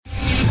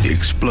the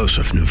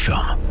explosive new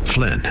film,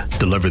 Flynn,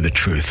 Deliver the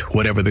Truth,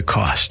 Whatever the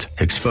Cost,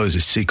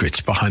 exposes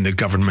secrets behind the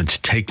government's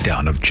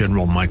takedown of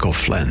General Michael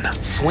Flynn.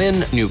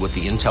 Flynn knew what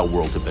the intel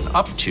world had been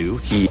up to.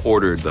 He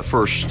ordered the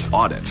first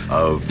audit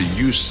of the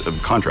use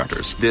of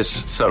contractors.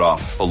 This set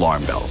off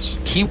alarm bells.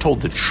 He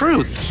told the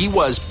truth. He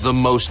was the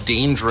most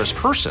dangerous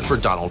person for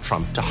Donald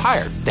Trump to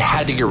hire. They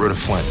had to get rid of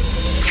Flynn.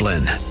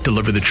 Flynn,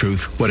 Deliver the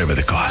Truth, Whatever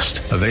the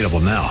Cost. Available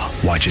now.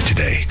 Watch it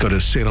today. Go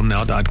to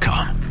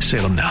salemnow.com.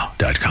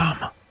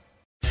 salemnow.com.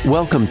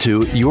 Welcome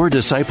to Your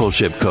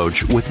Discipleship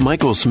Coach with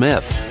Michael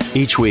Smith.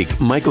 Each week,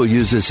 Michael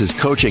uses his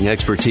coaching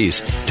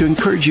expertise to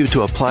encourage you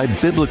to apply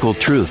biblical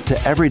truth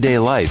to everyday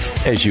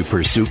life as you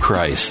pursue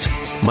Christ.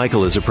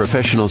 Michael is a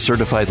professional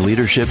certified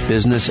leadership,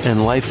 business,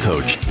 and life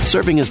coach,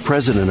 serving as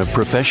president of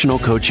Professional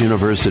Coach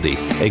University,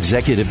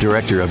 executive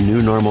director of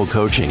New Normal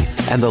Coaching,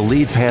 and the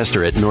lead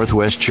pastor at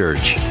Northwest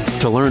Church.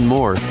 To learn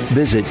more,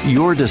 visit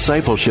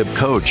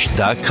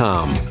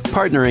yourdiscipleshipcoach.com,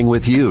 partnering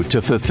with you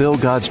to fulfill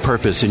God's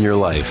purpose in your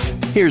life.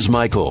 Here's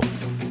Michael.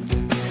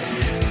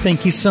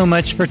 Thank you so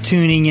much for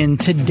tuning in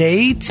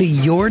today to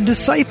Your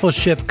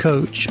Discipleship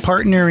Coach,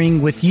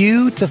 partnering with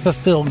you to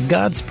fulfill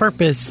God's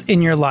purpose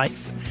in your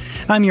life.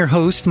 I'm your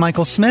host,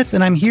 Michael Smith,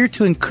 and I'm here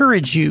to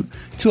encourage you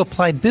to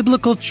apply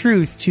biblical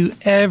truth to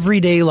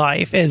everyday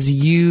life as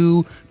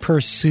you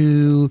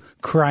pursue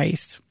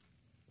Christ.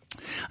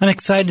 I'm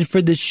excited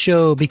for this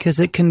show because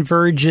it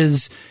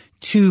converges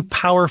two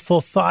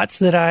powerful thoughts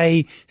that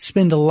I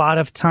spend a lot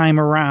of time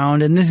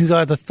around, and these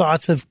are the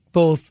thoughts of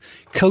both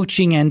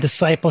coaching and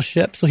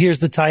discipleship. So here's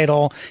the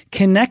title,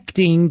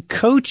 Connecting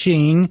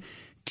Coaching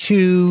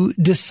to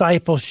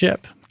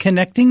Discipleship.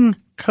 Connecting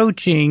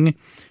Coaching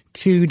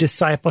to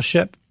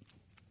Discipleship.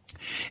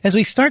 As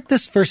we start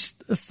this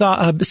first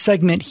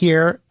segment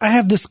here, I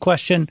have this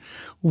question.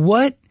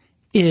 What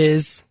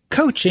is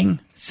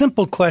coaching?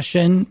 Simple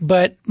question,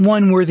 but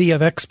one worthy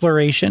of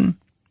exploration.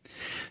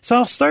 So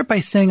I'll start by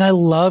saying I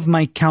love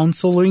my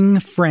counseling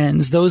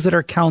friends, those that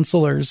are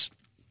counselors.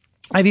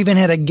 I've even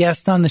had a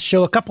guest on the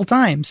show a couple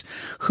times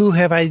who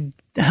have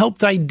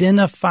helped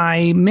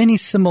identify many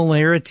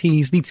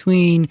similarities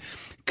between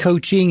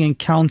coaching and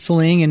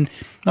counseling, and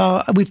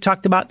we've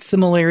talked about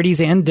similarities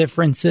and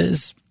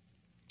differences.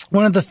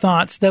 One of the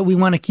thoughts that we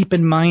want to keep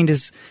in mind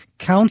is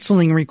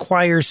counseling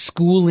requires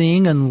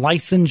schooling and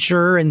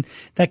licensure and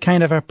that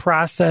kind of a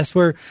process,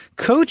 where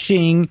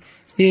coaching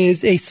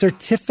is a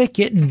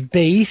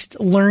certificate-based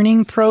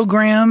learning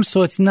program,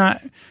 so it's not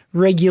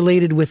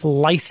regulated with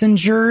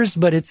licensures,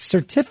 but it's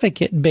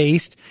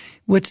certificate-based,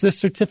 which the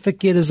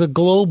certificate is a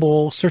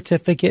global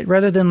certificate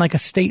rather than like a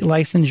state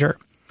licensure.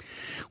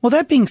 Well,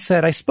 that being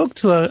said, I spoke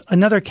to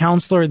another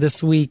counselor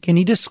this week, and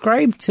he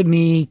described to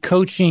me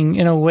coaching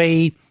in a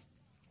way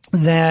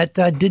that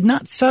did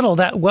not settle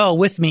that well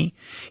with me.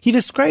 He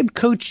described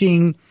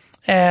coaching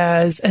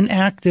as an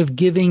act of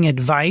giving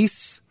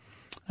advice,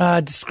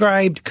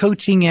 described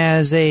coaching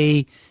as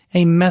a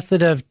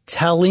method of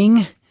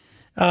telling.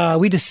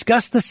 We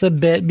discussed this a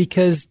bit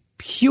because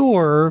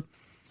pure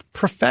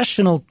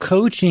professional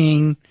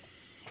coaching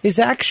is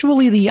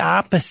actually the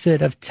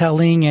opposite of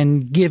telling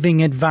and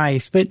giving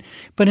advice. But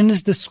in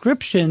his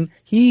description,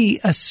 he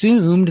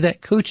assumed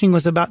that coaching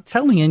was about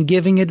telling and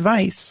giving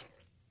advice.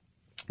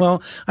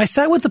 Well, I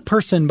sat with a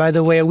person, by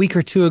the way, a week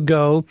or two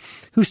ago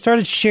who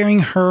started sharing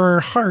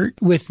her heart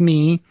with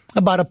me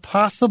about a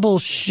possible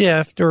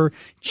shift or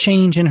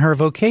change in her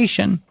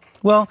vocation.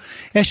 Well,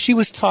 as she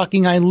was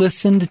talking, I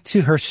listened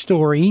to her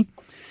story.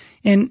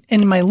 And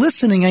in my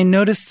listening, I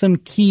noticed some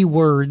key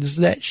words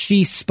that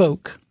she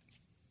spoke.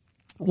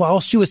 While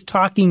she was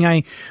talking,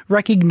 I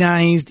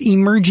recognized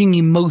emerging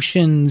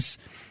emotions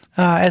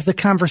as the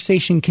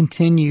conversation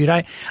continued.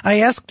 I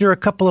asked her a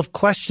couple of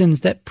questions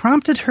that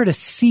prompted her to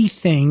see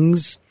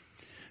things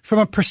from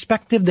a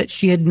perspective that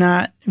she had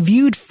not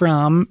viewed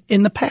from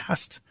in the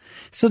past.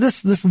 So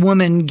this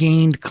woman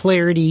gained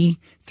clarity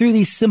through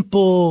these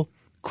simple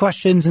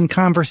questions and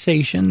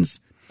conversations.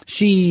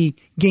 She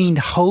gained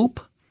hope.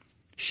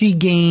 She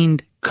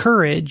gained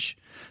courage.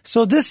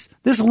 So this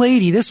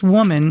lady, this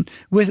woman,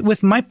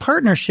 with my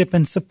partnership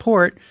and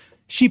support,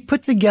 she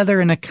put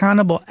together an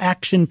accountable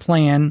action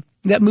plan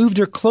that moved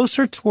her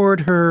closer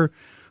toward her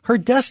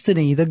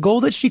destiny, the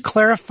goal that she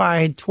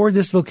clarified toward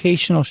this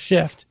vocational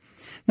shift.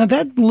 Now,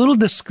 that little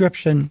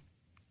description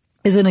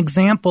is an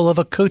example of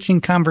a coaching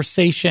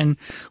conversation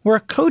where a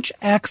coach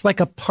acts like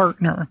a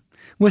partner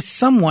with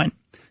someone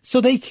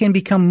so they can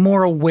become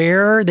more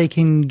aware, they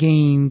can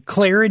gain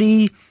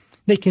clarity,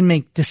 they can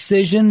make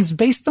decisions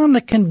based on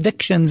the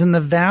convictions and the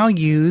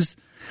values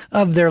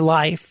of their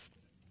life.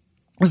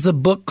 There's a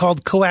book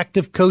called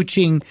Coactive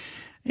Coaching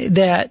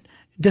that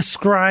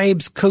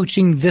describes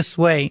coaching this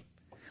way.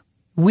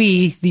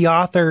 We, the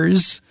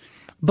authors,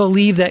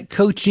 believe that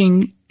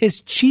coaching is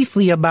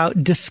chiefly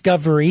about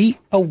discovery,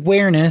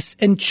 awareness,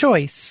 and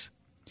choice.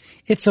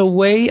 It's a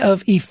way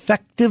of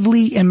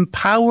effectively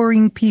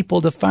empowering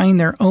people to find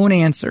their own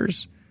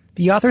answers.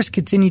 The authors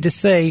continue to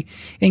say,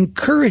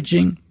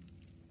 encouraging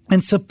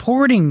and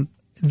supporting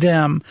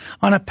them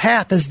on a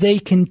path as they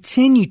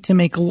continue to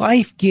make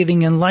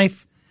life-giving and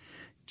life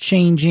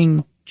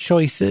life-changing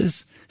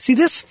choices. See,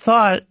 this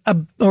thought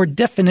or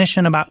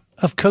definition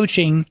of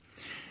coaching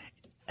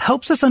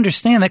helps us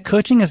understand that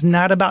coaching is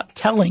not about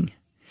telling.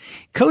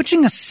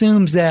 Coaching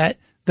assumes that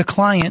the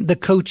client, the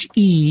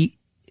coachee,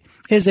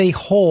 is a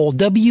whole,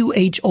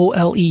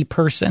 W-H-O-L-E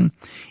person,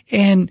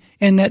 and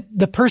that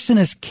the person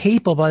is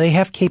capable, they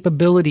have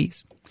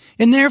capabilities.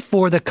 And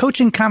therefore, the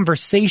coaching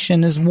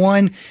conversation is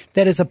one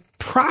that is a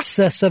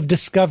process of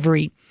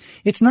discovery.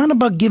 It's not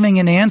about giving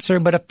an answer,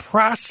 but a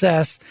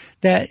process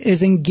that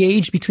is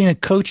engaged between a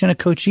coach and a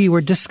coachee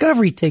where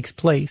discovery takes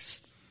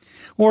place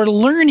or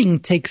learning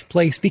takes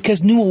place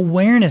because new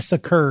awareness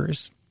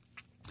occurs.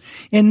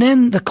 And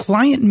then the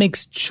client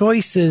makes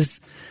choices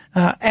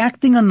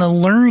acting on the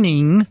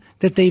learning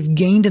that they've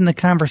gained in the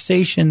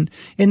conversation,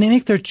 and they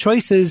make their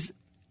choices,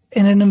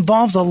 and it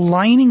involves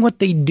aligning what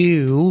they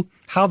do,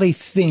 how they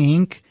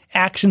think,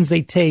 actions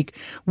they take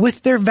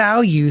with their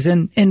values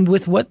and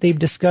with what they've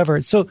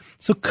discovered. So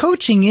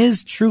coaching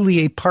is truly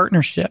a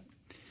partnership.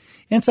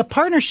 And it's a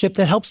partnership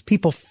that helps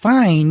people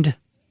find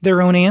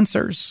their own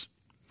answers.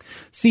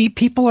 See,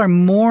 people are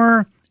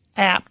more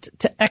apt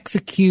to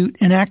execute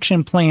an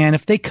action plan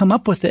if they come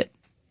up with it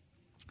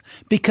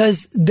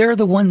because they're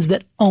the ones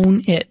that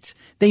own it.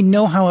 They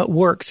know how it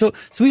works. So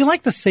we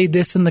like to say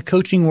this in the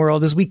coaching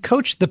world is we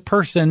coach the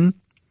person,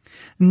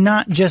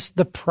 not just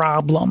the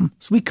problem.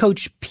 So we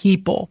coach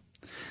people.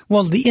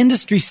 Well, the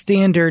industry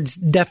standards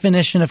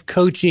definition of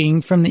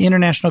coaching from the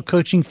International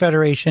Coaching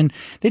Federation,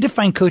 they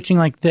define coaching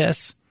like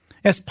this: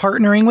 as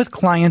partnering with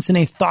clients in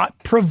a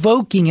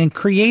thought-provoking and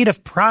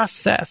creative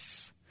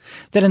process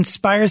that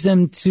inspires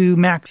them to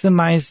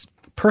maximize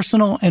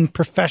personal and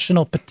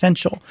professional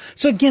potential.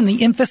 So again,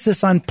 the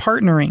emphasis on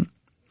partnering.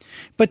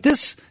 But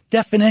this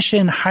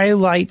definition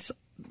highlights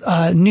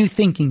new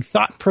thinking,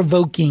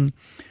 thought-provoking,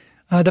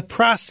 the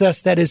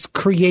process that is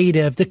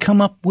creative to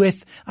come up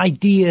with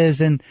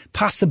ideas and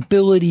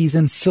possibilities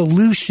and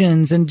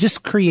solutions and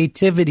just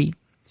creativity.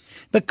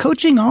 But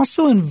coaching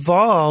also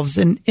involves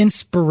an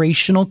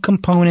inspirational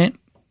component,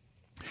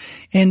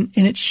 and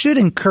it should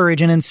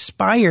encourage and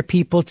inspire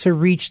people to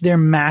reach their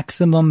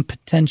maximum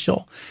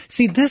potential.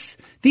 See,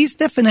 these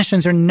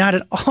definitions are not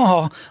at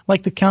all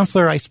like the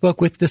counselor I spoke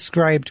with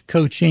described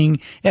coaching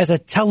as a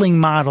telling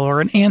model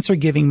or an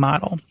answer-giving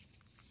model.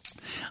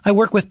 I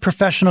work with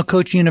Professional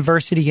Coach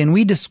University, and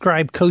we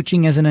describe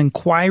coaching as an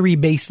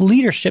inquiry-based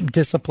leadership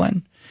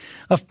discipline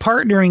of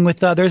partnering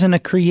with others in a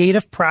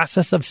creative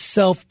process of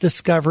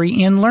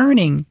self-discovery and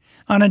learning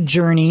on a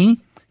journey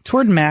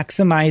toward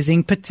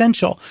maximizing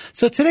potential.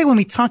 So today when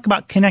we talk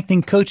about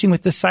connecting coaching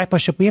with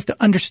discipleship, we have to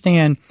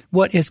understand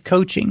what is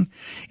coaching.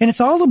 And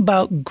it's all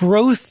about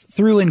growth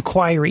through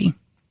inquiry,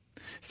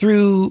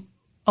 through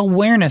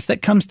awareness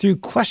that comes through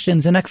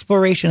questions and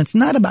exploration. It's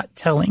not about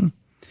telling.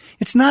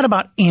 It's not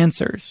about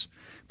answers,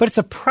 but it's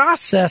a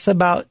process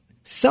about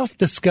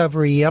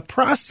self-discovery, a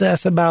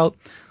process about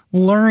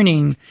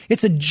learning.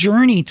 It's a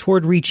journey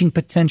toward reaching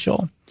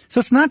potential. So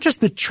it's not just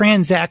the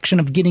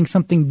transaction of getting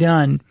something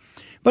done,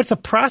 but it's a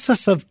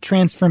process of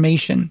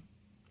transformation.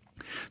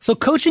 So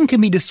coaching can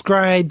be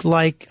described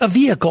like a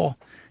vehicle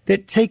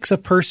that takes a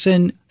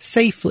person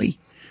safely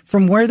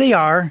from where they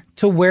are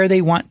to where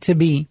they want to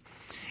be.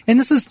 And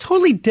this is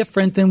totally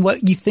different than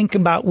what you think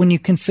about when you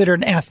consider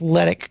an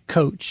athletic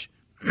coach.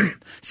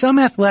 Some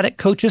athletic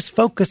coaches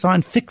focus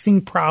on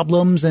fixing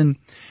problems and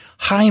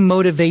high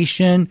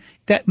motivation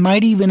that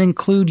might even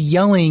include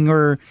yelling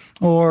or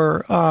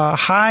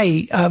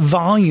high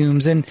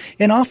volumes. And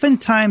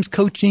oftentimes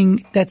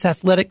coaching that's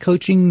athletic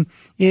coaching,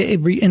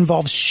 it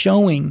involves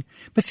showing.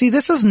 But see,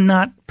 this is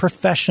not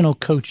professional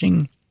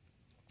coaching.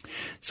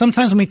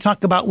 Sometimes when we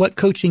talk about what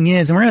coaching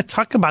is, and we're going to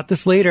talk about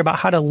this later about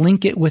how to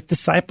link it with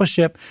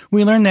discipleship,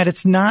 we learn that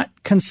it's not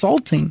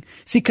consulting.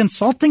 See,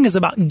 consulting is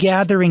about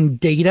gathering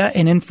data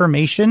and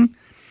information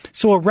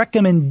so a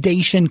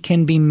recommendation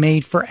can be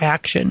made for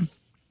action.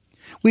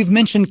 We've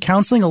mentioned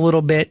counseling a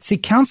little bit. See,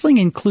 counseling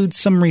includes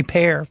some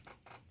repair.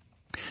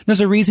 There's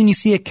a reason you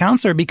see a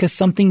counselor because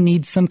something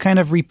needs some kind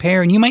of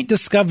repair, and you might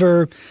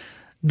discover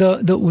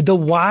the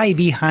why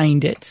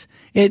behind it.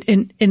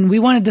 And we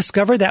want to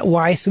discover that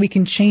why so we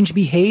can change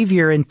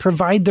behavior and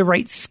provide the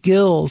right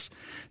skills.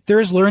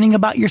 There's learning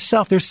about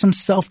yourself. There's some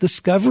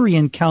self-discovery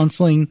in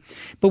counseling,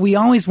 but we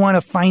always want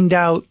to find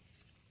out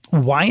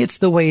why it's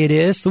the way it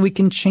is so we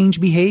can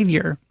change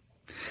behavior.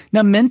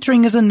 Now,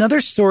 mentoring is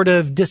another sort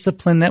of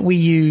discipline that we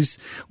use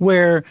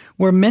where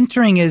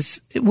mentoring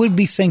it would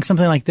be saying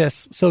something like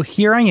this. So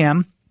here I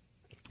am,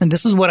 and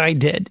this is what I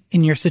did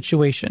in your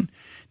situation.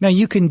 Now,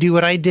 you can do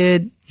what I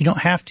did. You don't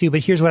have to,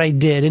 but here's what I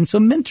did. And so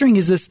mentoring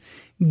is this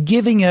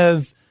giving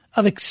of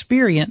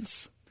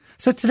experience.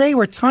 So today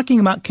we're talking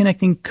about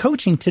connecting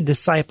coaching to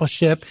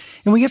discipleship.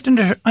 And we have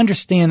to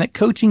understand that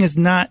coaching is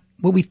not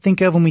what we think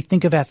of when we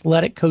think of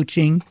athletic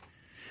coaching.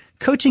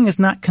 Coaching is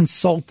not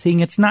consulting.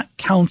 It's not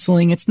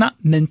counseling. It's not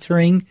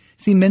mentoring.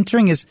 See,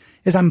 mentoring is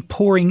I'm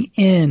pouring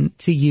in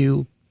to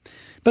you.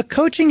 But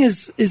coaching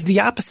is the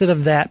opposite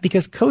of that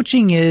because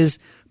coaching is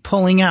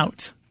pulling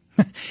out.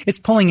 It's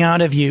pulling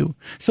out of you.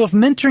 So if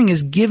mentoring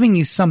is giving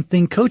you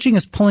something, coaching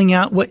is pulling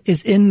out what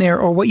is in there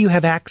or what you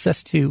have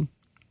access to.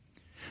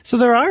 So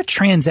there are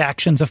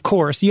transactions, of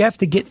course. You have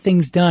to get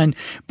things done,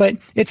 but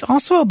it's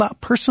also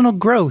about personal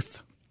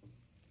growth,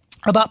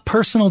 about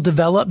personal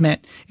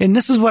development. And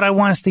this is what I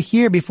want us to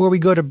hear before we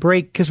go to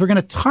break, because we're going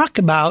to talk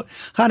about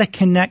how to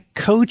connect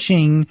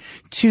coaching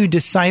to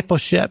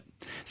discipleship.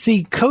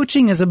 See,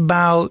 coaching is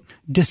about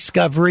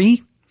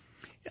discovery,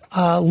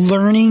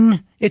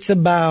 learning. It's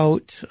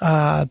about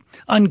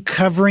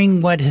uncovering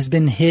what has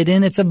been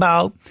hidden. It's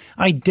about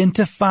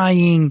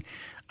identifying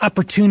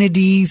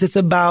opportunities. It's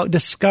about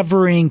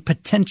discovering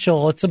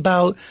potential. It's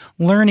about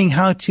learning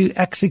how to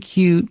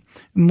execute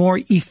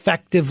more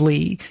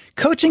effectively.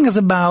 Coaching is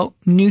about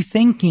new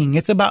thinking.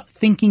 It's about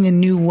thinking in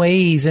new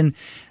ways and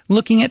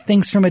looking at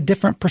things from a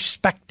different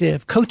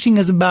perspective. Coaching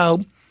is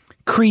about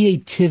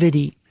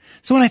creativity.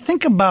 So when I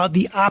think about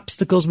the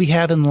obstacles we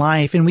have in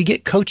life and we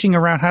get coaching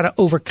around how to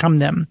overcome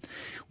them,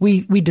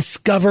 we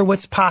discover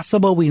what's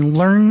possible. We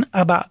learn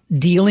about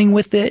dealing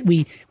with it.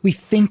 We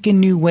think in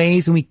new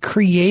ways and we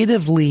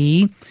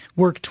creatively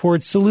work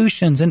towards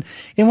solutions. And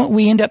what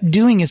we end up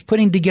doing is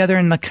putting together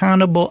an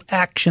accountable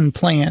action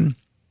plan.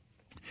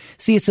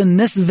 See, it's in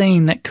this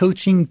vein that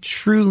coaching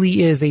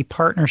truly is a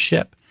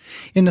partnership.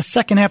 In the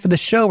second half of the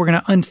show, we're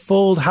going to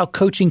unfold how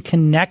coaching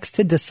connects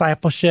to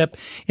discipleship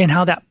and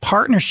how that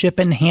partnership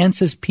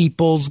enhances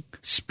people's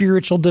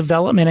spiritual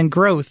development and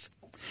growth.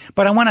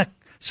 But I want to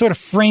sort of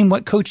frame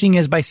what coaching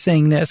is by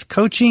saying this.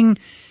 Coaching,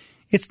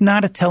 it's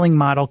not a telling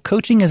model.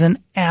 Coaching is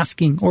an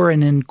asking or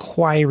an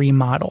inquiry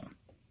model.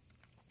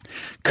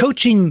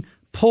 Coaching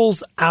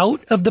pulls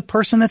out of the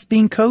person that's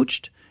being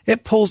coached.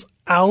 It pulls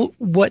out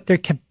what their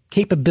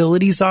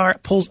capabilities are.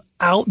 It pulls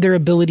out their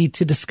ability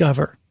to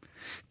discover.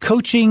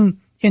 Coaching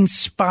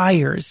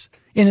inspires.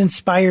 It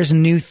inspires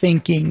new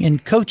thinking,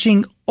 and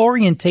coaching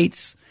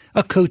orientates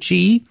a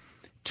coachee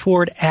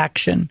toward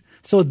action.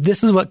 So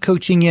this is what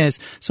coaching is.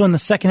 So in the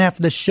second half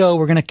of the show,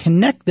 we're going to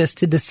connect this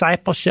to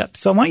discipleship.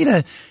 So I want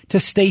you to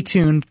stay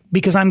tuned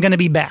because I'm going to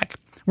be back.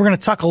 We're going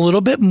to talk a little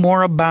bit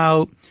more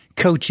about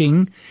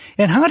coaching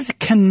and how to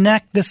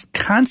connect this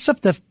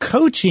concept of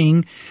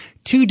coaching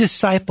to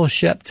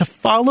discipleship, to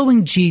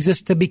following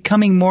Jesus, to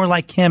becoming more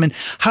like him, and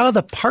how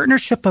the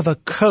partnership of a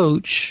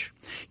coach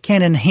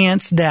can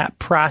enhance that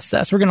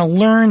process. We're going to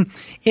learn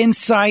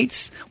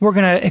insights. We're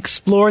going to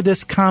explore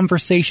this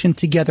conversation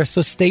together.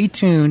 So stay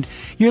tuned.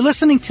 You're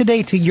listening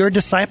today to Your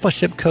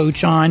Discipleship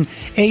Coach on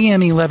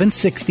AM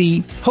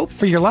 1160, Hope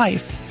for Your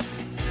Life.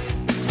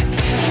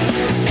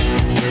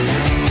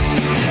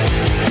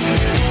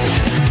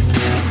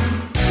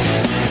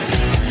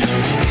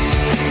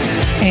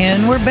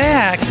 And we're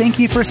back. Thank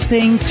you for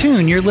staying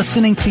tuned. You're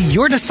listening to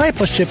Your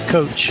Discipleship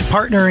Coach,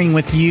 partnering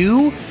with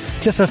you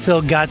to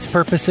fulfill God's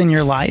purpose in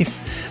your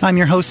life. I'm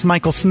your host,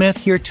 Michael Smith,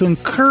 here to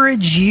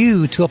encourage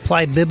you to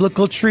apply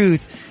biblical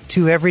truth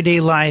to everyday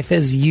life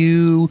as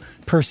you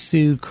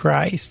pursue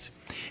Christ.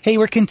 Hey,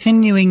 we're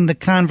continuing the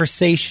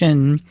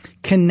conversation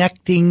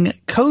connecting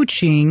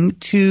coaching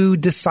to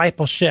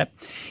discipleship.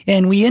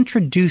 And we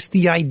introduced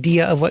the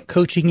idea of what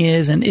coaching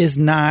is and is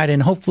not,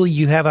 and hopefully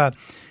you have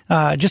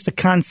just a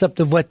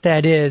concept of what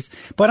that is.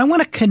 But I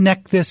want to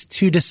connect this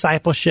to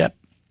discipleship.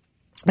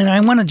 And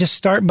I want to just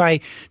start by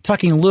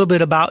talking a little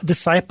bit about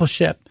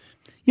discipleship.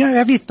 You know,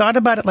 have you thought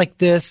about it like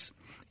this?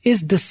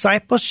 Is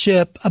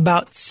discipleship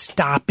about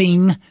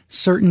stopping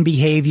certain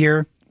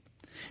behavior?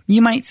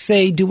 You might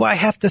say, do I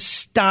have to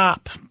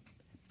stop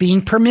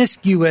being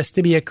promiscuous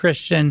to be a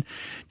Christian?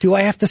 Do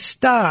I have to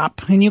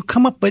stop? And you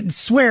come up with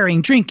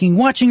swearing, drinking,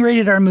 watching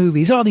rated R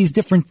movies, all these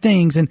different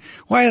things. And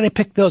why did I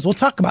pick those? We'll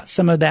talk about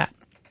some of that.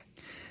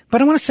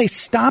 But I want to say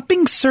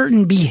stopping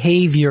certain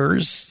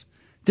behaviors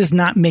does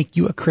not make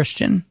you a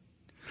Christian.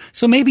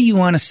 So maybe you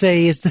want to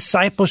say, is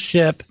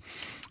discipleship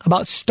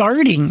about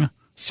starting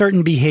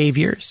certain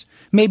behaviors?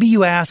 Maybe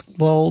you ask,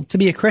 well, to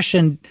be a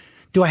Christian,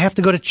 do I have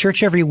to go to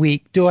church every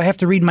week? Do I have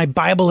to read my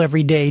Bible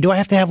every day? Do I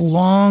have to have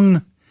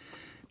long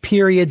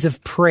periods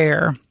of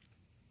prayer?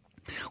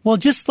 Well,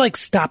 just like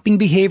stopping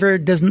behavior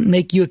doesn't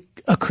make you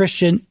a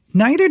Christian,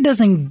 neither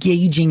does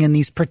engaging in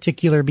these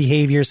particular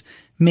behaviors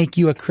make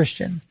you a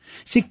Christian.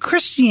 See,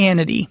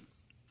 Christianity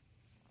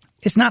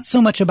is not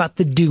so much about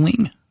the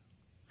doing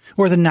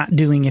or the not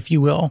doing, if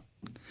you will.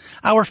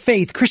 Our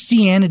faith,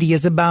 Christianity,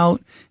 is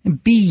about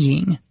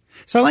being.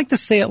 So I like to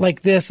say it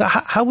like this.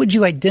 How would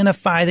you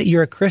identify that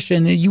you're a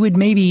Christian? You would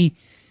maybe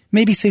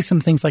say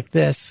some things like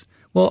this.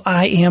 Well,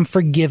 I am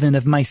forgiven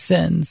of my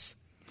sins.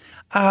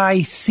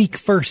 I seek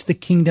first the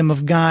kingdom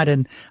of God,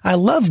 and I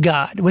love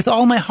God with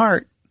all my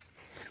heart,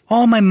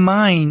 all my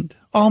mind,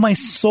 all my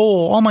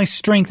soul, all my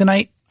strength, and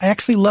I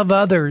actually love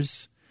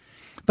others.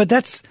 But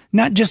that's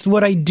not just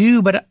what I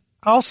do, but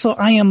also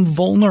I am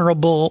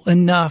vulnerable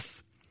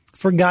enough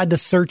for God to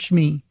search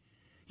me.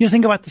 You know,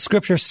 think about the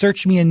scripture,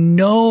 search me and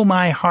know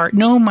my heart,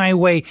 know my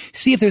way.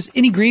 See if there's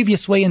any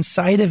grievous way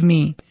inside of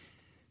me.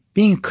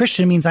 Being a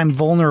Christian means I'm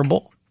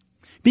vulnerable.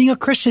 Being a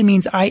Christian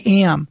means I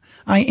am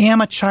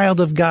a child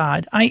of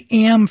God. I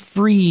am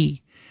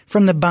free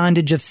from the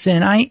bondage of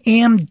sin. I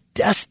am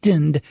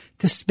destined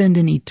to spend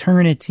an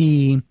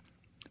eternity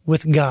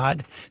with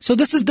God. So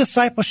this is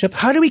discipleship.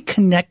 How do we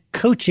connect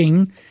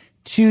coaching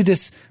to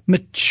this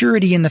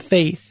maturity in the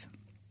faith?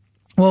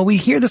 Well, we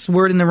hear this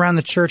word around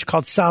the church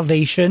called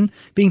salvation,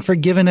 being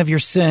forgiven of your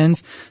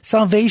sins.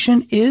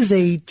 Salvation is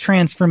a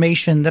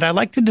transformation that I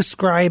like to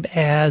describe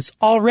as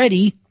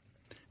already,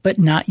 but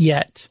not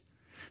yet.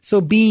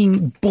 So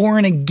being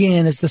born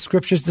again, as the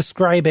scriptures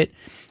describe it,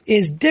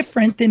 is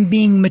different than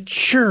being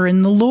mature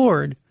in the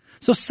Lord.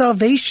 So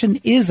salvation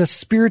is a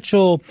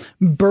spiritual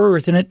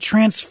birth, and it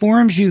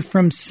transforms you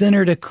from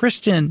sinner to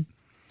Christian.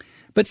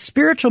 But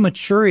spiritual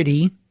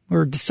maturity,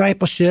 or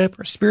discipleship,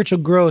 or spiritual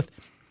growth,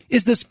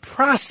 is this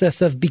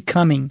process of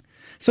becoming.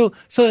 So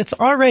it's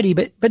already,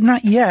 but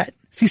not yet.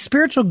 See,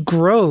 spiritual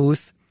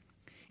growth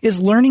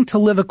is learning to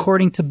live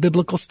according to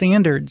biblical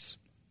standards.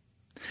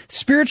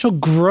 Spiritual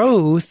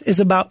growth is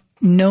about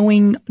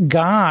knowing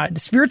God.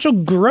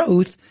 Spiritual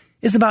growth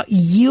is about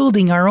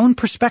yielding our own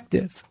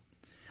perspective,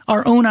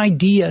 our own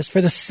ideas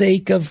for the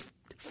sake of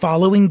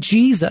following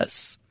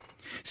Jesus.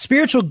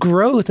 Spiritual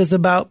growth is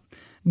about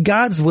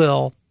God's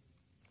will,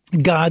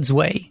 God's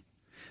way.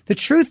 The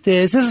truth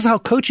is, this is how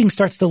coaching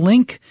starts to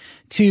link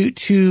to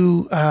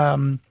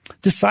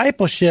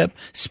discipleship.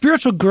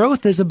 Spiritual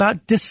growth is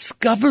about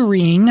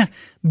discovering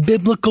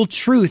biblical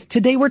truth.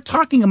 Today, we're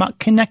talking about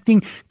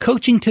connecting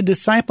coaching to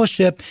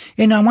discipleship,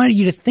 and I wanted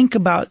you to think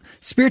about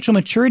spiritual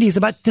maturity is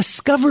about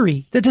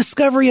discovery, the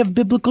discovery of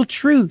biblical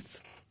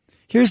truth.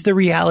 Here's the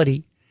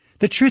reality.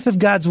 The truth of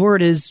God's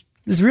word is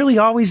really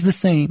always the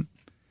same,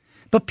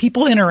 but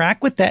people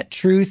interact with that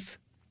truth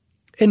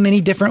in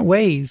many different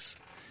ways.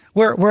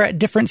 We're at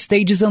different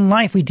stages in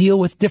life. We deal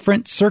with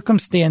different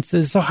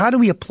circumstances. So how do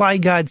we apply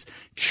God's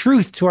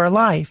truth to our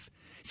life?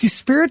 See,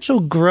 spiritual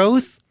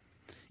growth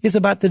is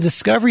about the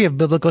discovery of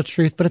biblical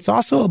truth, but it's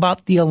also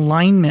about the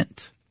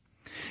alignment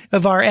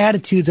of our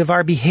attitudes, of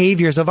our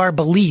behaviors, of our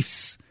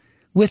beliefs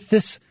with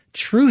this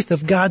truth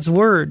of God's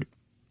word.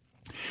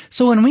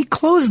 So when we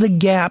close the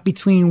gap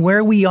between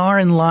where we are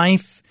in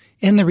life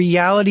and the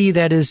reality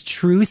that is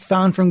truth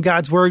found from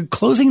God's word,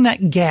 closing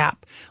that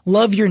gap,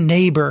 love your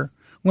neighbor.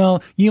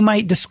 Well, you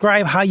might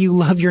describe how you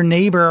love your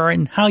neighbor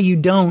and how you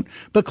don't,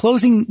 but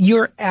closing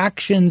your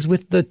actions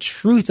with the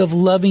truth of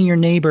loving your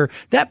neighbor,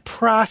 that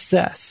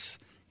process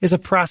is a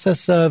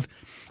process of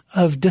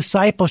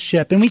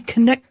discipleship. And we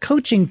connect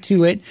coaching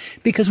to it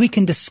because we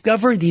can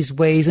discover these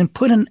ways and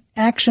put an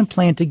action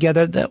plan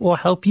together that will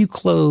help you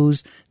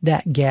close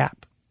that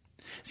gap.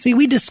 See,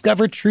 we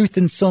discover truth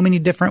in so many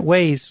different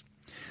ways.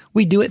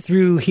 We do it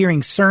through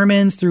hearing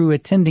sermons, through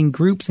attending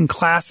groups and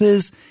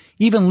classes,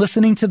 even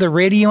listening to the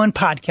radio and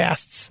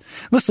podcasts.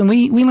 Listen,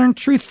 we learn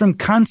truth from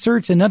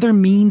concerts and other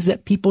means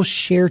that people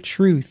share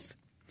truth.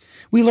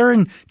 We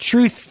learn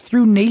truth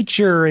through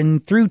nature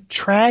and through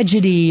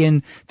tragedy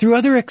and through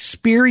other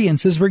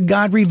experiences where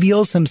God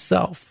reveals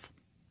himself.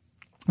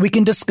 We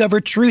can discover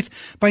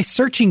truth by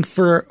searching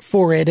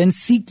for it and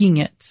seeking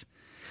it.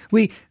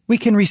 We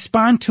can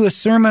respond to a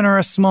sermon or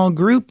a small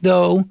group,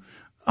 though,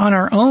 on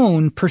our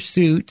own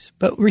pursuit,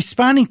 but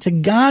responding to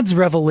God's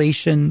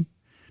revelation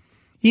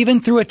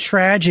even through a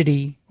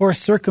tragedy or a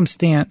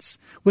circumstance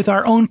with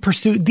our own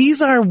pursuit.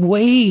 These are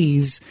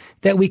ways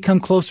that we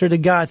come closer to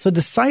God. So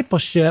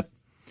discipleship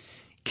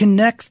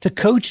connects to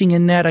coaching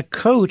in that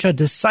a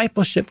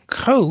discipleship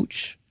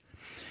coach,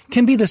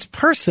 can be this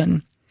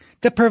person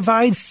that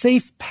provides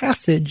safe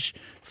passage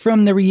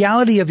from the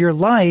reality of your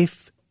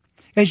life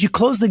as you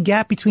close the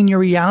gap between your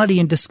reality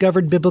and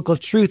discovered biblical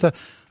truth.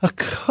 A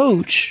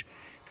coach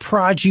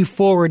prods you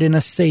forward in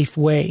a safe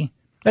way.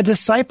 A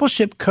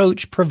discipleship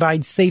coach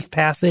provides safe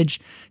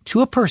passage to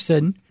a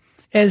person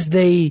as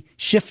they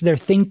shift their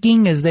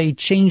thinking, as they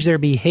change their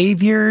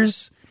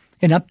behaviors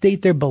and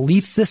update their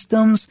belief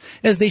systems,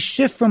 as they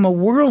shift from a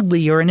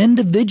worldly or an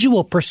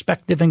individual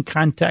perspective and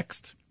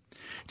context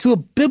to a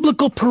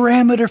biblical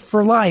parameter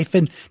for life.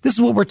 And this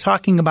is what we're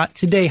talking about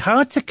today,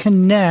 how to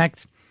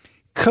connect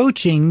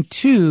coaching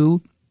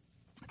to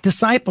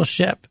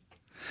discipleship.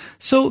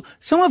 So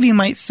some of you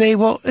might say,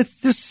 well,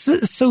 it's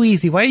just so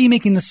easy. Why are you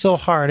making this so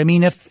hard? I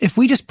mean, if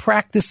we just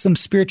practice some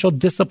spiritual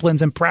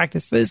disciplines and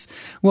practices,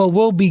 well,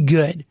 we'll be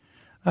good.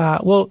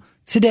 Well,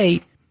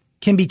 today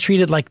can be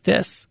treated like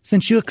this.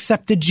 Since you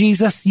accepted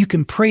Jesus, you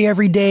can pray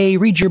every day,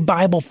 read your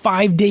Bible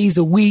 5 days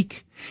a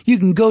week. You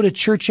can go to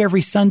church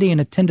every Sunday and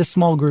attend a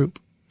small group.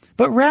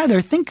 But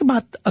rather, think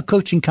about a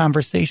coaching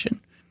conversation.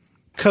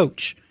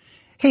 Coach,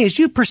 hey, as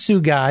you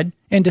pursue God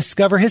and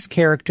discover his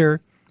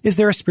character, is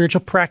there a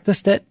spiritual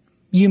practice that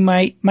you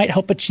might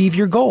help achieve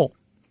your goal?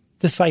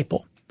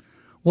 Disciple.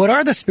 What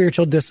are the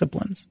spiritual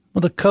disciplines?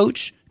 Well, the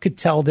coach could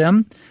tell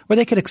them, or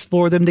they could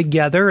explore them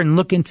together and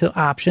look into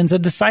options. A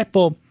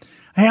disciple,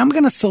 hey, I'm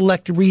going to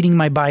select reading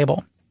my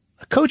Bible.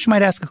 A coach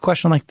might ask a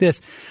question like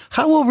this: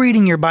 how will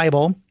reading your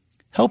Bible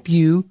help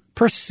you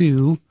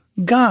pursue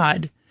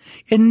God?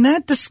 And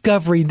that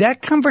discovery,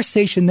 that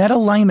conversation, that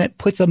alignment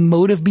puts a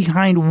motive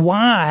behind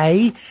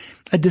why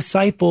a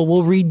disciple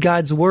will read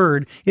God's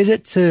word. Is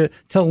it to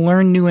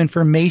learn new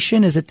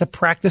information? Is it to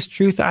practice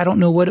truth? I don't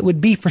know what it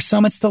would be. For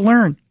some, it's to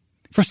learn.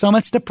 For some,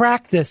 it's to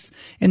practice.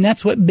 And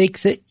that's what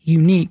makes it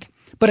unique.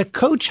 But a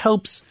coach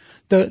helps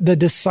the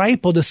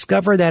disciple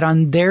discover that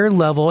on their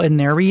level and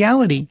their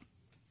reality.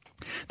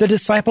 The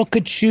disciple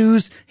could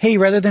choose, hey,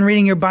 rather than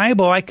reading your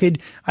Bible, I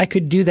could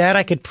do that.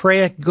 I could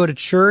pray, I could go to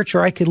church,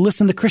 or I could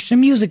listen to Christian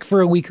music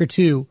for a week or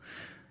two.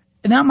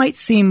 And that might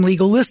seem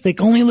legalistic.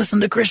 Only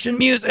listen to Christian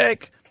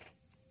music.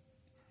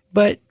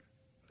 But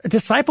a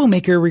disciple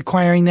maker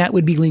requiring that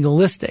would be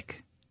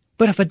legalistic.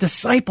 But if a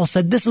disciple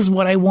said, this is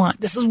what I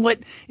want, this is what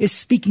is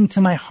speaking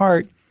to my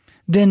heart,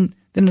 then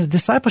a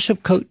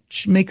discipleship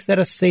coach makes that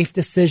a safe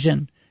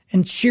decision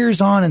and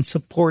cheers on and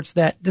supports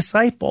that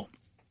disciple.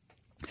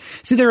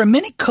 See, there are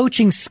many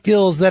coaching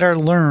skills that are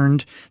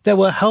learned that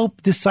will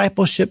help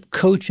discipleship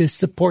coaches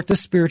support the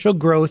spiritual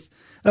growth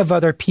of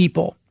other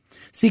people.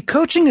 See,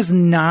 coaching is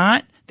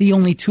not the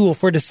only tool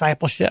for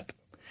discipleship.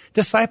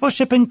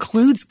 Discipleship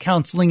includes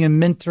counseling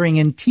and mentoring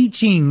and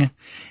teaching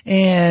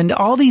and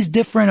all these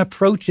different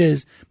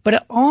approaches, but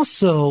it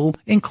also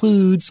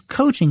includes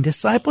coaching.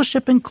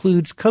 Discipleship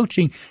includes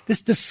coaching,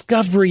 this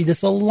discovery,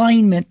 this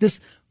alignment,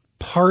 this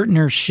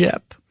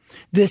partnership,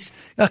 this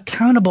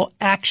accountable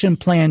action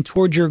plan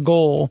toward your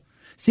goal.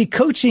 See,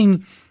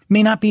 coaching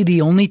may not be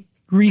the only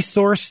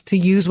resource to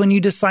use when you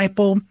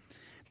disciple,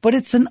 but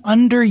it's an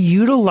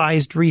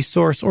underutilized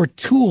resource or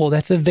tool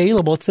that's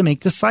available to make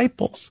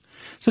disciples.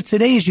 So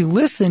today, as you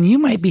listen, you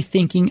might be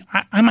thinking,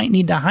 I might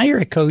need to hire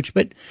a coach,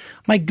 but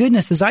my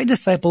goodness, as I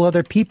disciple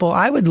other people,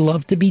 I would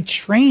love to be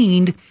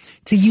trained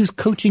to use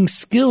coaching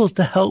skills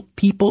to help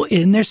people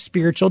in their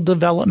spiritual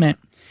development.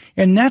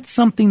 And that's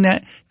something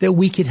that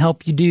we can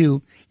help you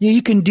do.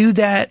 You can do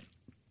that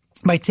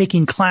by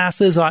taking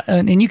classes,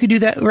 and you can do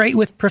that right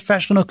with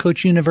Professional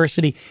Coach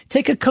University.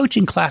 Take a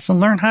coaching class and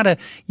learn how to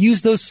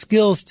use those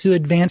skills to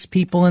advance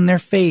people in their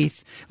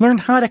faith. Learn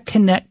how to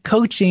connect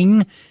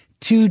coaching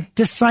to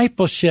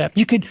discipleship.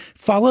 You could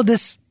follow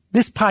this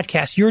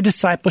podcast, Your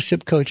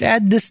Discipleship Coach.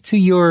 Add this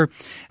to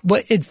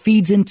what it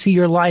feeds into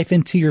your life,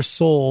 into your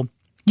soul.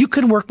 You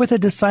could work with a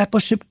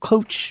discipleship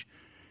coach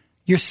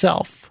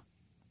yourself.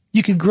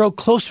 You could grow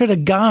closer to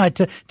God,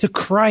 to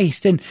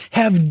Christ, and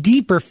have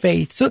deeper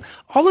faith. So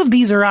all of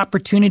these are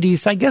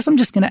opportunities. I guess I'm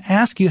just going to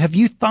ask you, have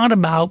you thought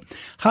about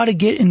how to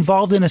get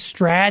involved in a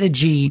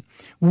strategy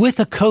with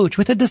a coach,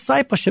 with a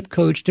discipleship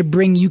coach, to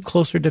bring you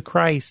closer to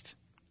Christ?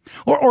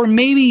 Or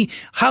maybe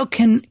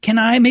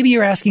maybe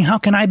you're asking, how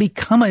can I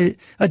become a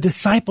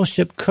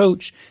discipleship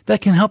coach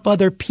that can help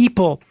other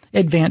people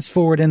advance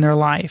forward in their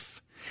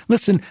life?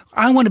 Listen,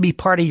 I want to be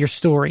part of your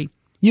story.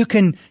 You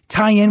can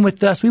tie in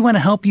with us. We want to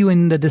help you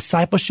in the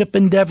discipleship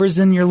endeavors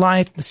in your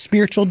life, the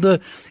spiritual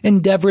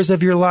endeavors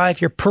of your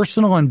life, your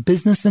personal and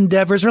business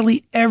endeavors,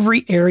 really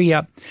every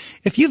area.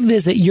 If you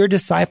visit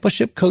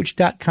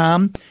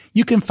yourdiscipleshipcoach.com,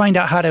 you can find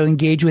out how to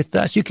engage with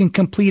us. You can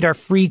complete our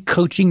free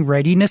coaching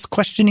readiness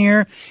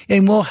questionnaire,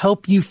 and we'll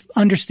help you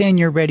understand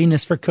your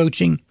readiness for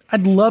coaching.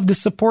 I'd love to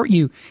support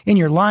you in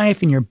your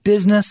life, in your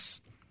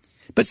business,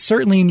 but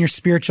certainly in your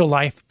spiritual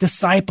life.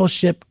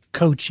 Discipleship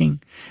coaching.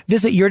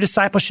 Visit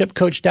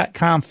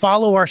yourdiscipleshipcoach.com.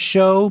 Follow our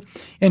show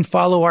and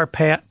follow our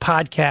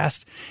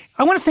podcast.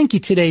 I want to thank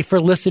you today for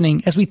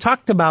listening as we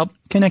talked about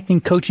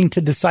connecting coaching to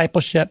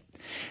discipleship.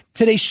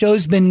 Today's show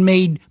has been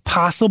made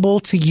possible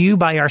to you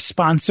by our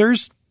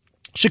sponsors,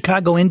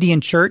 Chicago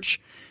Indian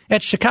Church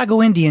at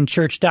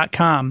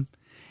chicagoindianchurch.com,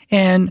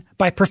 and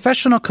by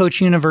Professional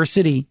Coach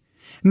University.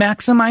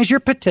 Maximize your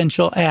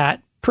potential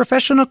at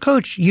Professional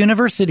Coach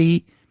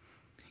University.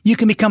 You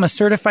can become a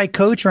certified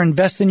coach or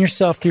invest in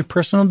yourself through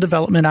personal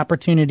development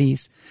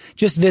opportunities.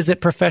 Just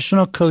visit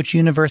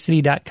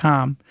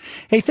professionalcoachuniversity.com.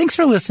 Hey, thanks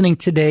for listening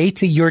today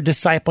to Your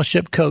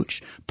Discipleship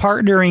Coach,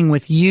 partnering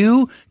with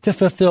you to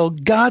fulfill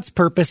God's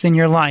purpose in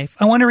your life.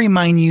 I want to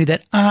remind you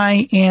that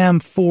I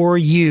am for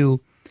you,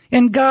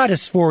 and God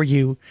is for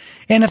you.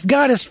 And if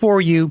God is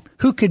for you,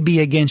 who could be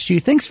against you?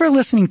 Thanks for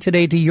listening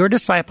today to Your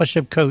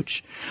Discipleship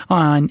Coach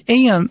on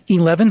AM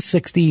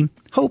 1160,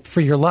 Hope for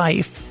Your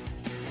Life.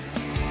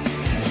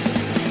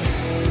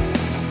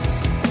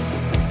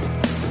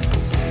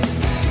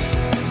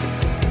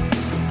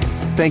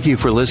 Thank you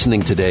for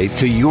listening today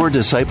to Your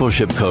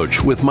Discipleship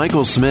Coach with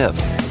Michael Smith.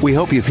 We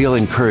hope you feel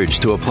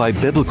encouraged to apply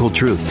biblical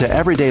truth to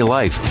everyday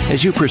life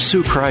as you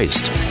pursue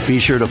Christ. Be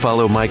sure to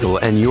follow Michael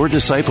and Your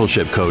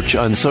Discipleship Coach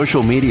on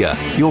social media.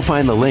 You'll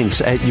find the links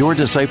at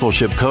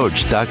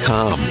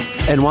yourdiscipleshipcoach.com.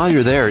 And while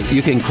you're there,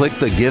 you can click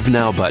the Give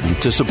Now button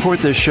to support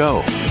this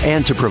show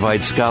and to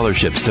provide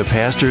scholarships to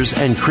pastors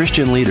and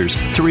Christian leaders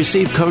to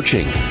receive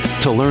coaching.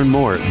 To learn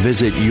more,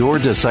 visit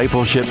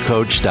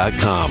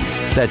yourdiscipleshipcoach.com.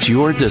 That's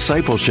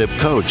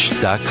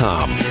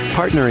yourdiscipleshipcoach.com.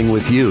 Partnering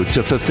with you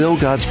to fulfill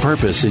God's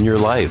purpose in your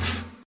life.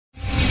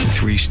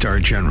 3-star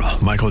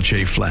general Michael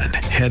J. Flynn,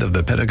 head of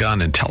the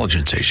Pentagon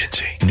Intelligence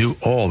Agency, knew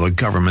all the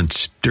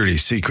government's dirty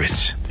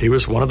secrets. He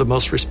was one of the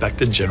most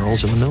respected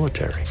generals in the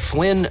military.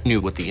 Flynn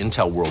knew what the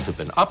intel world had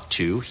been up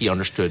to. He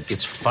understood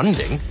its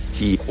funding.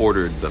 He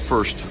ordered the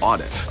first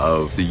audit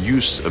of the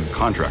use of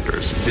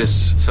contractors.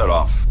 This set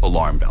off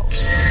alarm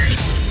bells.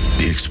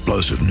 The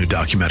explosive new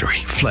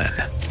documentary, Flynn,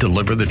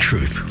 Deliver the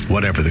Truth,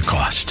 Whatever the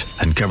Cost,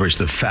 uncovers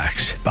the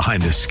facts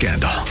behind this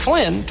scandal.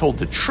 Flynn told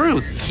the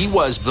truth. He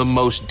was the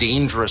most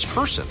dangerous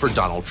person for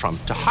Donald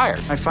Trump to hire.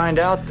 I find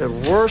out the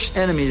worst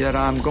enemy that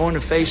I'm going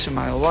to face in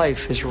my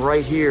life is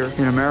right here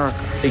in America.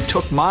 They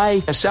took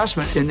my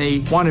assessment and they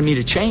wanted me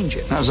to change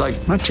it. And I was like,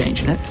 I'm not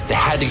changing it. They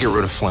had to get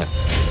rid of Flynn.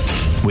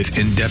 With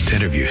in-depth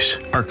interviews,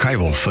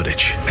 archival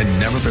footage, and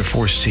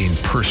never-before-seen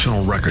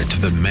personal records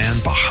of the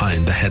man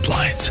behind the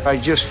headlines. I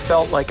just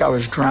felt like I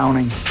was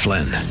drowning.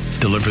 Flynn,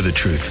 Deliver the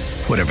Truth,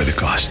 Whatever the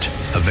Cost.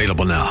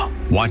 Available now.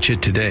 Watch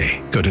it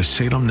today. Go to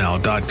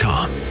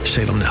salemnow.com.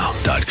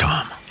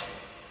 salemnow.com.